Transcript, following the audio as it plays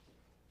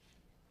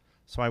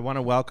So I want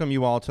to welcome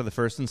you all to the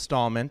first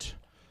installment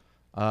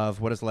of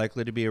what is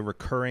likely to be a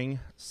recurring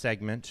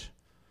segment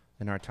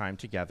in our time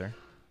together,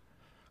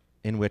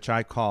 in which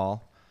I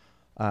call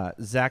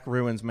Zack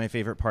Ruins My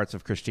Favorite Parts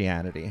of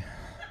Christianity.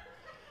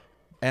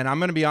 And I'm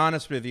going to be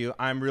honest with you,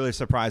 I'm really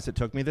surprised it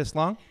took me this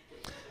long.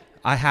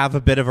 I have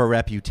a bit of a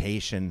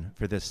reputation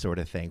for this sort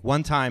of thing.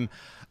 One time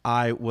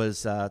I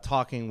was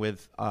talking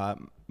with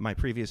my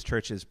previous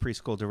church's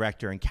preschool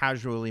director and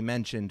casually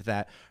mentioned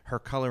that her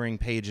coloring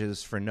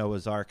pages for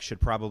Noah's Ark should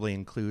probably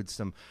include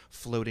some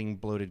floating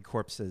bloated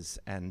corpses.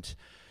 And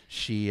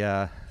she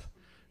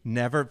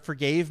never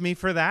forgave me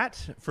for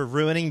that, for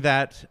ruining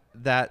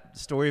that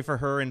story for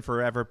her and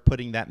forever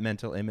putting that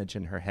mental image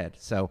in her head.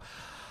 So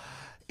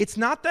it's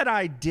not that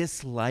I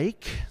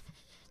dislike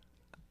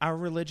our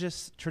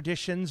religious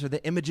traditions or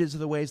the images or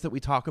the ways that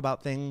we talk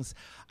about things.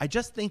 I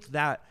just think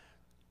that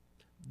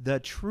the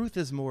truth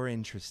is more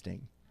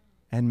interesting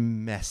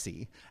and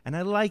messy. And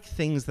I like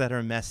things that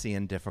are messy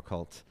and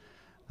difficult.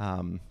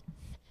 I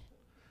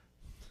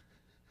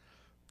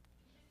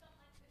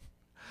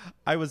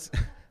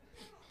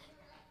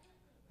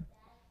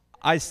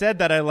said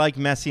that I like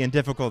messy and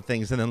difficult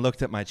things and then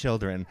looked at my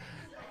children.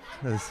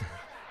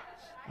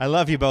 I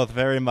love you both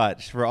very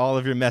much for all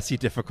of your messy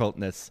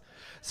difficultness.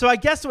 So I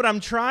guess what I'm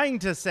trying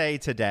to say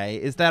today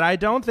is that I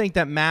don't think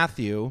that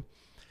Matthew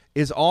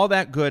is all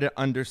that good at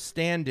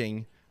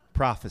understanding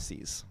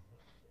prophecies.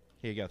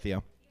 Here you go,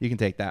 Theo. You can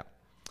take that.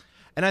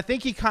 And I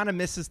think he kind of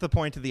misses the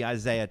point of the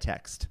Isaiah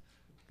text,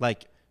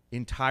 like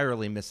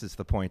entirely misses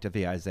the point of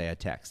the Isaiah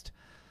text.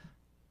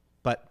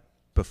 But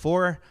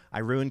before I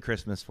ruin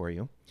Christmas for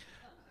you,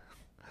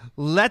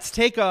 let's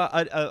take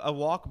a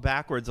walk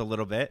backwards a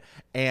little bit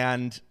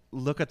and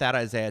look at that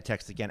Isaiah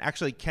text again.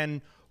 Actually,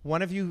 can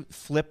one of you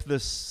flip the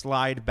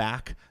slide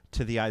back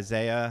to the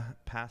Isaiah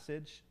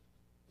passage?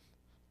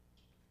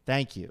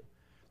 Thank you.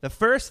 The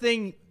first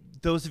thing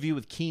those of you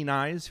with keen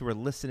eyes who are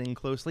listening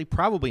closely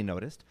probably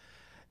noticed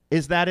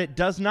is that it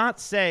does not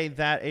say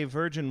that a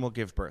virgin will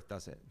give birth,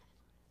 does it?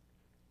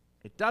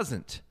 It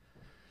doesn't.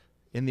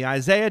 In the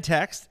Isaiah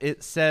text,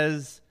 it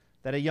says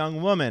that a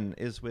young woman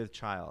is with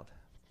child.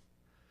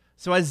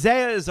 So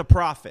Isaiah is a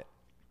prophet.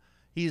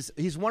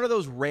 He's one of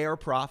those rare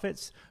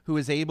prophets who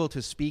is able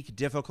to speak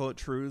difficult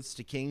truths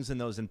to kings and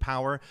those in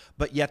power,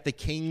 but yet the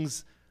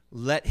kings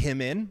let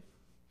him in.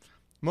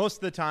 Most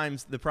of the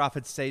times, the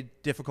prophets say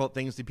difficult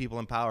things to people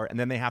in power, and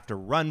then they have to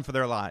run for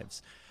their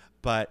lives.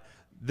 But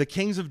the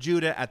kings of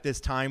Judah at this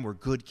time were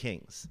good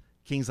kings.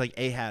 Kings like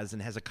Ahaz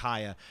and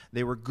Hezekiah,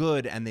 they were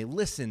good, and they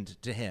listened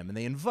to him, and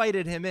they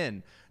invited him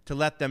in to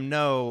let them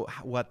know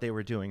what they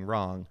were doing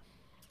wrong.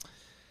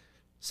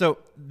 So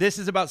this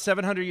is about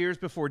 700 years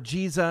before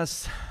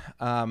Jesus,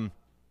 and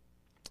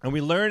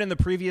we learn in the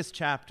previous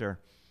chapter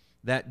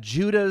that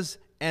Judah's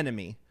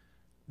enemy,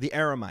 the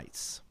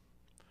Aramites,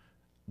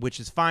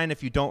 which is fine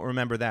if you don't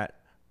remember that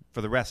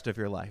for the rest of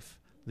your life.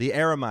 The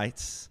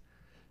Aramites,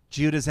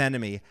 Judah's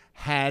enemy,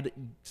 had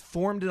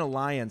formed an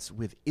alliance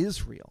with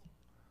Israel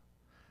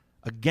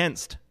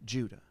against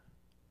Judah.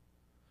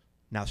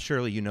 Now,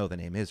 surely you know the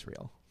name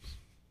Israel.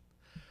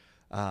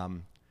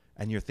 And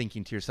you're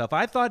thinking to yourself,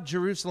 I thought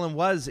Jerusalem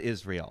was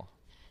Israel.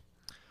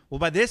 Well,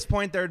 by this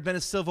point, there had been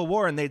a civil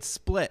war, and they'd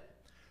split.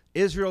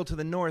 Israel to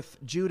the north,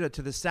 Judah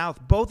to the south,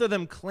 both of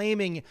them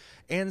claiming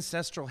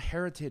ancestral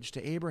heritage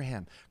to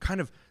Abraham, kind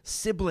of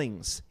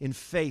siblings in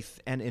faith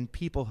and in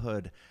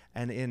peoplehood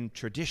and in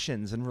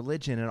traditions and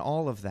religion and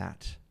all of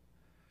that.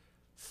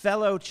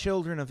 Fellow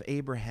children of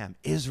Abraham,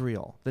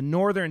 Israel, the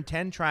northern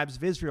 10 tribes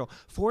of Israel,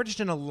 forged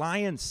an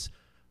alliance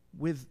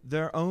with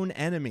their own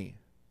enemy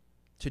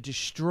to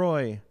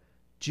destroy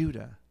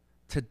Judah,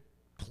 to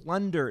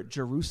plunder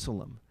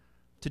Jerusalem,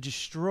 to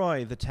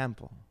destroy the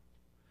temple.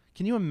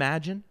 Can you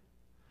imagine?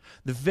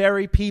 The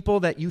very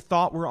people that you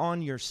thought were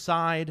on your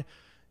side,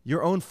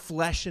 your own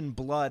flesh and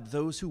blood,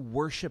 those who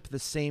worship the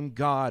same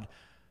God,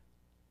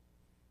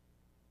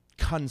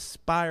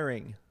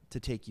 conspiring to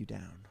take you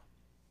down.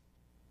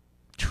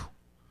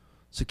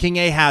 So King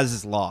Ahaz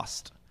is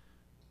lost.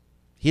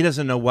 He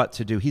doesn't know what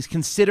to do. He's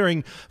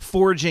considering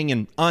forging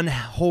an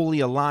unholy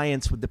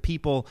alliance with the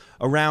people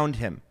around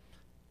him,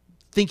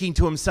 thinking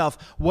to himself,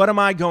 what am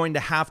I going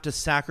to have to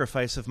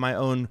sacrifice of my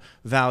own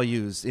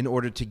values in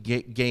order to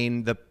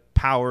gain the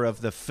power of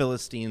the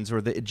Philistines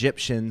or the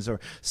Egyptians or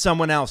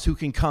someone else who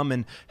can come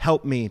and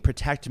help me,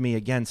 protect me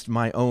against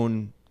my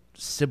own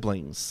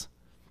siblings?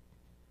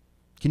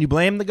 Can you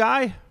blame the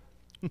guy?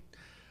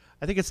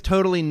 I think it's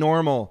totally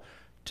normal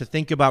to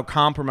think about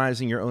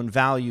compromising your own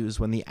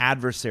values when the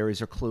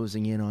adversaries are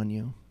closing in on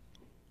you.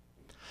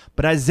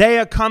 But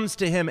Isaiah comes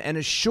to him and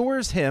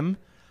assures him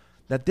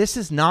that this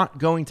is not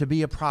going to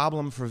be a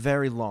problem for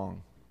very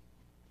long.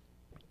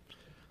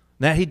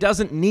 That he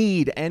doesn't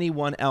need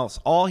anyone else.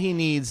 All he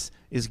needs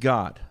is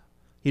God.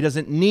 He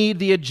doesn't need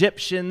the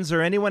Egyptians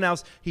or anyone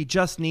else. He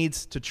just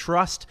needs to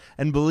trust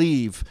and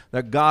believe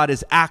that God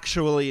is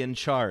actually in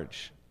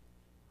charge.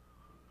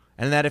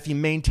 And that if he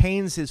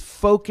maintains his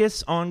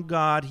focus on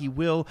God, he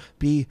will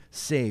be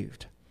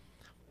saved.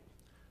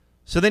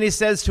 So then he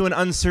says to an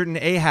uncertain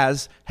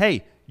Ahaz,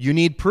 hey, you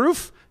need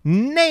proof?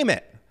 Name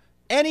it.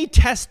 Any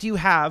test you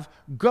have,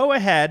 go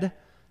ahead,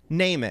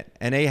 name it.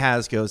 And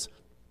Ahaz goes,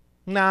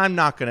 nah, I'm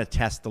not going to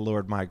test the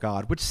Lord my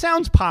God, which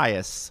sounds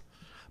pious,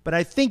 but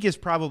I think is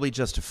probably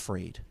just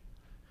afraid.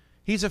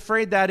 He's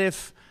afraid that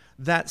if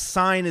that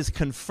sign is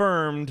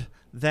confirmed,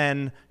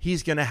 then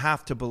he's going to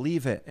have to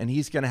believe it, and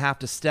he's going to have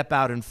to step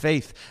out in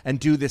faith and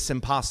do this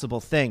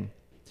impossible thing.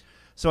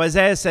 So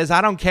Isaiah says,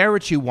 I don't care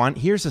what you want.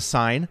 Here's a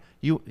sign.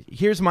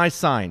 Here's my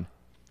sign.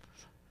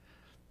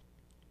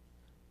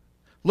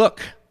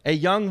 Look, a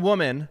young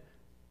woman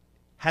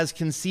has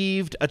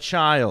conceived a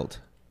child,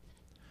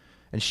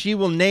 and she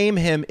will name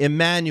him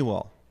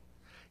Emmanuel.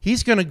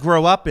 He's going to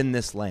grow up in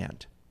this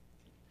land.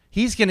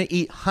 He's going to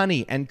eat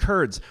honey and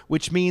curds,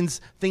 which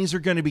means things are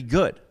going to be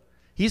good.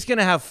 He's going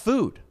to have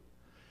food.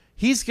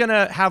 He's going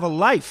to have a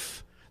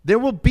life. There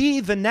will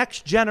be the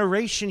next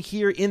generation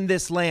here in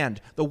this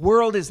land. The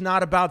world is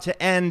not about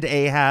to end,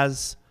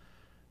 Ahaz.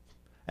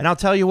 And I'll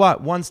tell you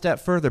what, one step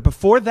further.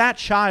 Before that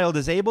child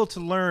is able to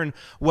learn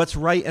what's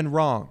right and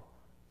wrong.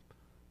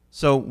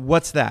 So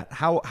what's that?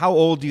 How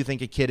old do you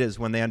think a kid is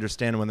when they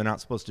understand when they're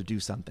not supposed to do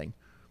something?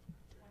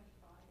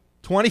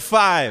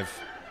 25.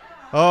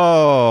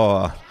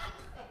 Oh.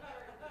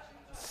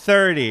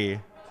 30.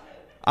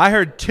 I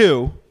heard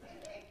 2.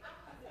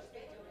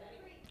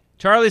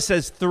 Charlie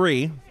says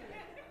 3.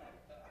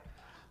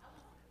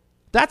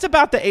 That's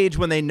about the age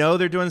when they know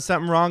they're doing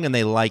something wrong and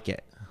they like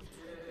it,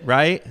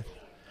 right?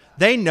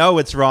 They know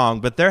it's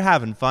wrong, but they're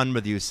having fun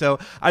with you. So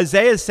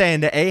Isaiah is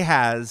saying to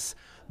Ahaz,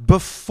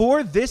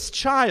 before this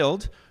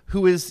child,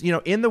 who is,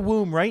 in the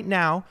womb right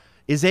now,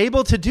 is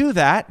able to do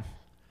that,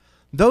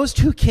 those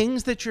 2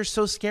 kings that you're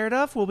so scared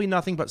of will be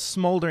nothing but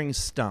smoldering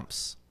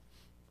stumps.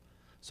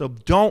 So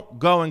don't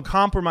go and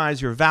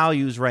compromise your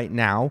values right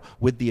now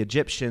with the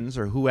Egyptians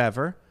or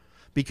whoever,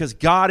 because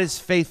God is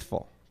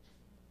faithful.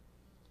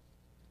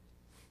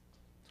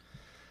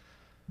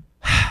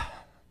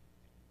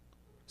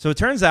 So it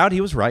turns out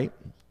he was right.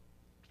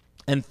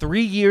 And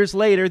 3 years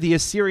later, the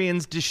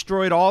Assyrians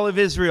destroyed all of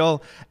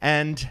Israel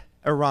and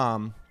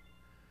Aram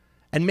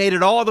and made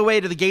it all the way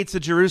to the gates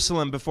of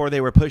Jerusalem before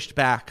they were pushed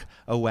back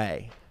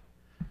away.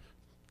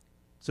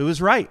 So he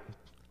was right.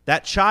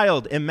 That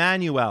child,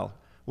 Emmanuel,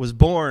 was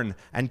born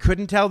and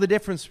couldn't tell the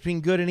difference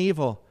between good and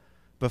evil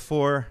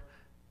before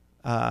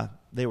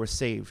they were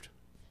saved.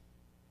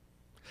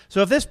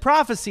 So if this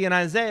prophecy in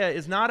Isaiah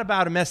is not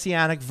about a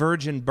messianic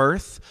virgin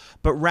birth,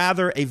 but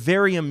rather a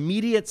very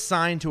immediate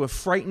sign to a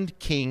frightened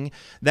king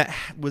that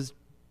was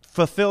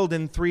fulfilled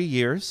in 3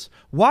 years,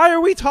 why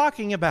are we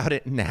talking about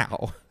it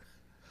now?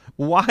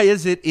 Why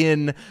is it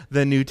in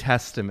the New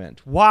Testament?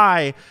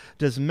 Why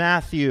does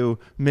Matthew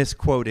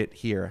misquote it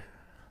here?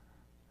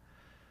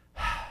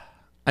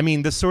 I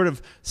mean, the sort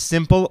of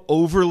simple,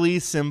 overly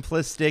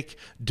simplistic,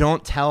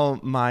 don't tell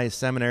my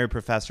seminary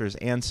professor's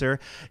answer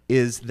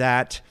is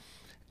that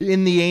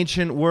in the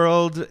ancient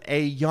world,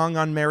 a young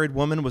unmarried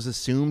woman was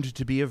assumed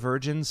to be a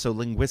virgin, so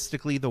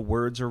linguistically the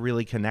words are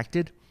really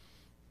connected.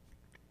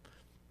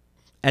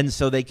 And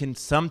so they can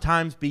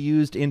sometimes be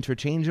used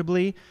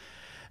interchangeably,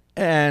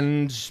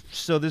 and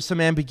so there's some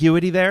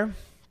ambiguity there.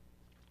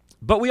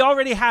 But we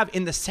already have,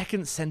 in the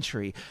 2nd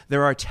century,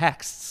 there are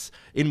texts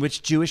in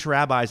which Jewish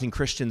rabbis and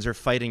Christians are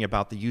fighting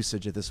about the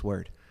usage of this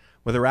word,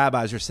 where the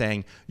rabbis are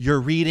saying,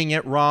 you're reading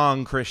it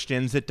wrong,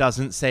 Christians. It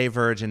doesn't say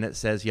virgin, it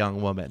says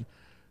young woman.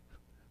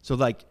 So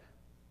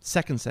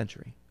 2nd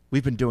century.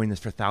 We've been doing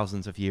this for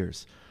thousands of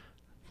years.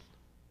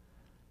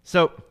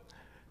 So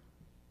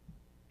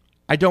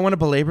I don't want to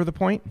belabor the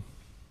point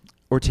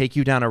or take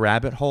you down a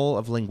rabbit hole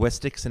of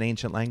linguistics and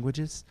ancient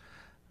languages.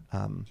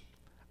 I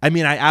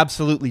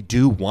absolutely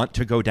do want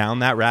to go down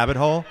that rabbit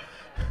hole.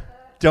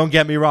 Don't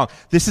get me wrong.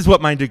 This is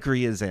what my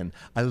degree is in.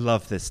 I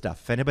love this stuff.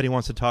 If anybody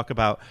wants to talk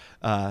about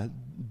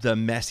the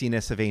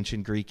messiness of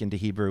ancient Greek into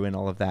Hebrew and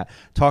all of that,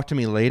 talk to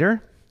me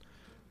later.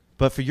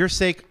 But for your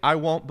sake, I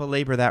won't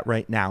belabor that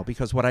right now,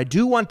 because what I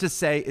do want to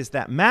say is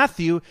that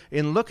Matthew,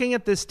 in looking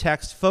at this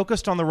text,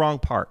 focused on the wrong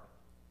part.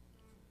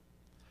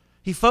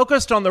 He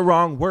focused on the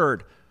wrong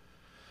word.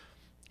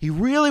 He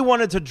really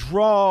wanted to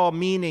draw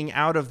meaning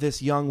out of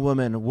this young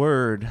woman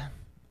word,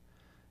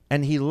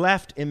 and he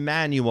left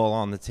Emmanuel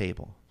on the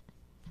table.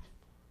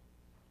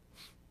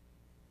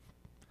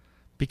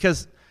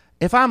 Because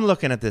if I'm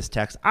looking at this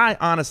text, I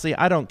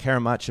don't care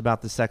much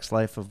about the sex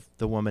life of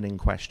the woman in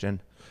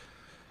question.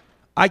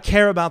 I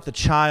care about the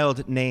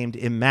child named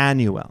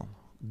Emmanuel,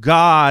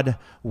 God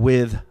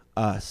with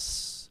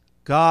us,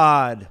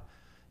 God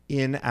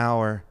in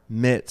our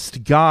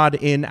midst, God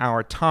in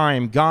our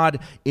time, God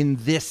in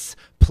this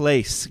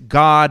place,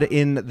 God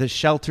in the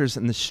shelters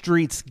and the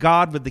streets,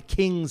 God with the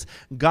kings,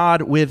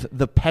 God with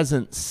the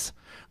peasants,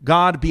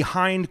 God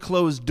behind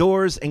closed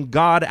doors, and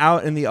God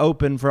out in the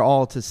open for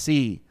all to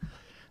see.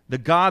 The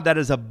God that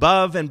is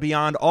above and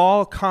beyond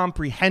all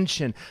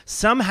comprehension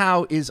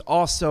somehow is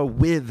also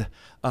with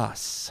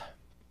us.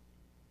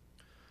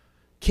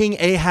 King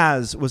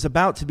Ahaz was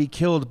about to be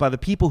killed by the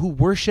people who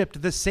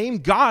worshipped the same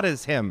God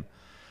as him,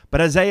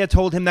 But Isaiah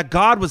told him that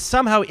God was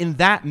somehow in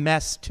that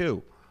mess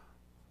too.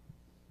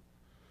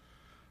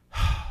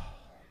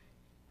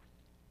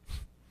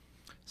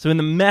 So in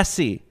the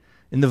messy,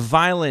 in the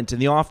violent, in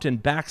the often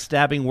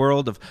backstabbing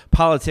world of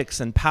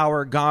politics and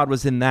power, God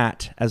was in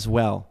that as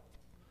well.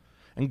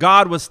 And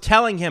God was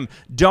telling him,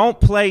 don't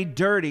play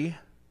dirty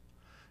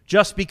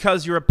just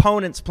because your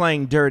opponent's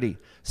playing dirty.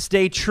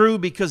 Stay true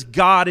because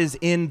God is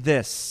in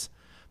this,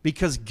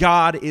 because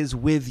God is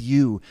with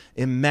you,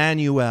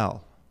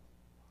 Emmanuel.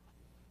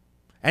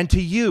 And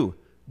to you,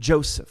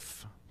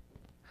 Joseph,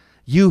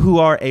 you who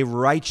are a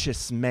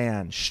righteous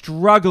man,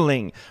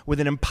 struggling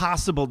with an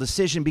impossible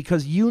decision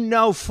because you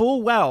know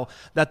full well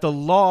that the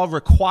law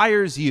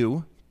requires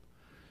you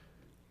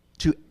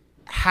to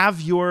have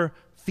your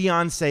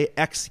fiancé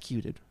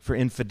executed for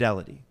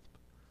infidelity.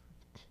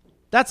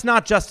 That's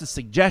not just a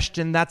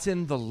suggestion, that's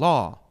in the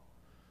law.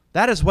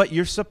 That is what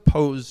you're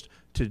supposed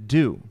to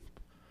do.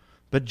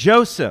 But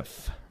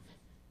Joseph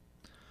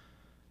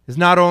is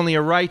not only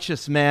a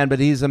righteous man, but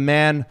he's a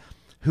man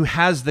who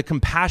has the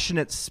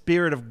compassionate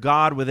spirit of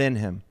God within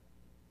him.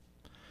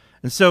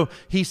 And so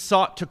he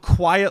sought to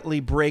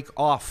quietly break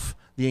off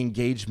the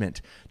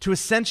engagement, to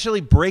essentially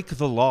break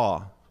the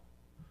law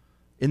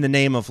in the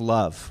name of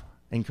love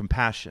and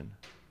compassion.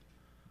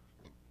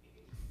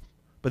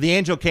 But the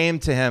angel came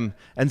to him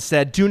and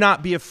said, do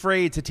not be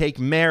afraid to take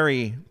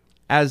Mary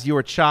as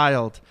your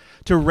child,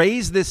 to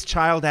raise this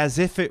child as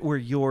if it were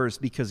yours,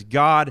 because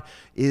God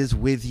is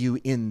with you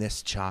in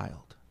this child.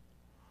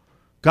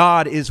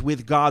 God is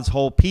with God's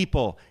whole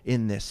people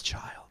in this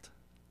child.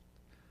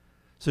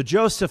 So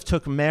Joseph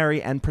took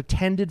Mary and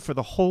pretended for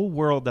the whole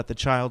world that the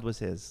child was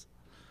his,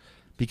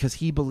 because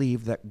he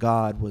believed that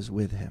God was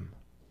with him.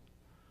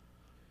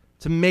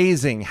 It's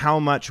amazing how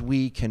much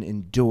we can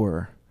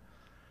endure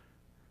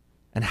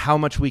and how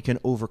much we can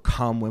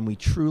overcome when we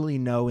truly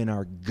know in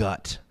our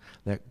gut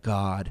that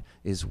God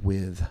is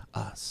with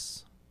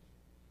us.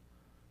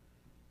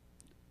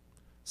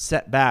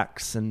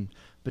 Setbacks and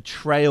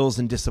betrayals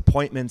and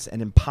disappointments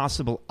and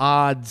impossible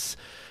odds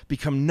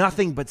become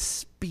nothing but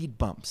speed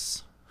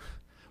bumps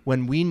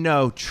when we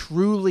know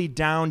truly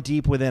down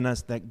deep within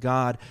us that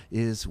God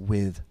is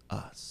with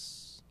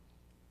us.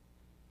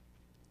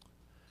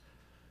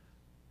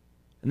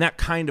 And that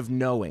kind of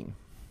knowing,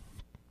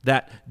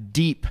 that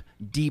deep,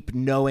 deep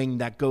knowing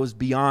that goes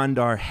beyond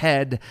our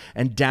head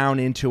and down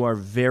into our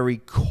very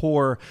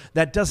core,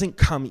 that doesn't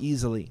come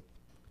easily.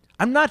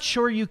 I'm not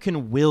sure you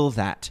can will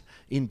that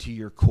into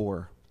your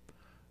core.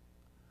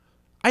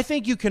 I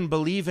think you can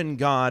believe in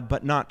God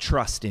but not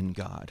trust in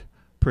God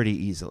pretty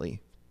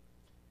easily.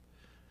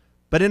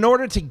 But in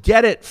order to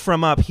get it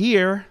from up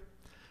here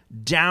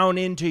down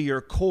into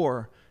your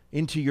core,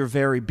 into your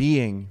very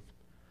being,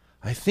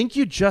 I think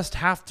you just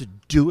have to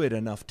do it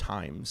enough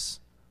times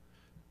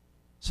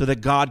so that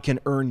God can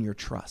earn your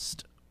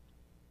trust.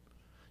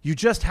 You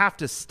just have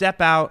to step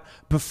out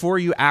before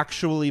you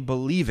actually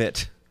believe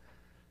it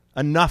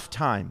enough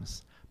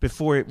times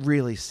before it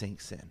really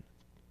sinks in.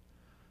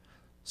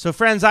 So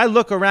friends, I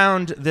look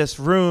around this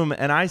room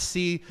and I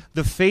see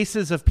the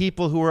faces of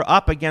people who are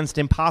up against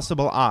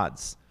impossible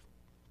odds.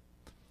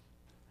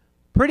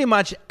 Pretty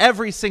much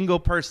every single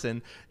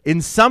person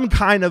in some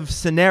kind of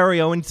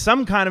scenario, in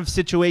some kind of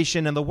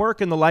situation, and the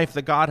work and the life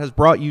that God has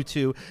brought you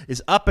to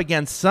is up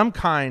against some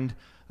kind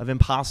of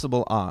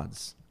impossible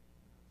odds.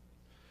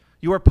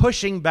 You are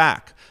pushing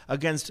back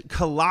against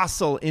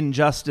colossal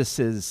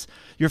injustices.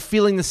 You're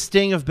feeling the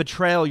sting of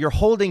betrayal. You're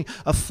holding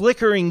a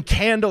flickering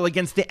candle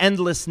against the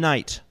endless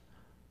night.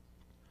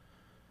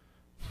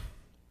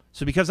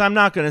 So because I'm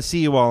not going to see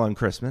you all on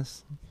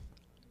Christmas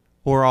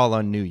or all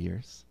on New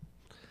Year's,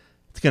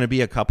 it's going to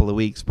be a couple of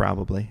weeks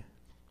probably,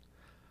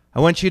 I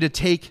want you to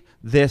take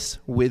this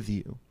with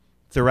you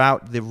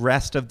throughout the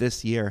rest of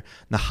this year,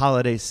 the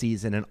holiday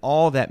season, and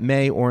all that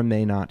may or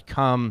may not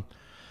come.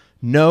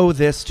 Know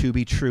this to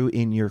be true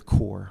in your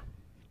core.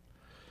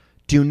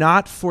 Do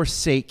not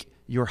forsake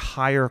your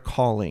higher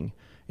calling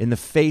in the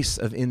face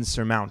of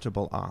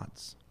insurmountable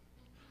odds,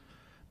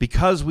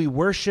 because we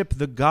worship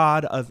the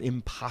God of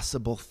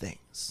impossible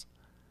things,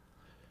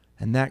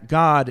 and that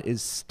God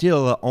is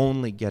still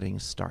only getting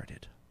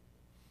started.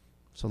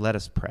 So let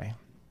us pray.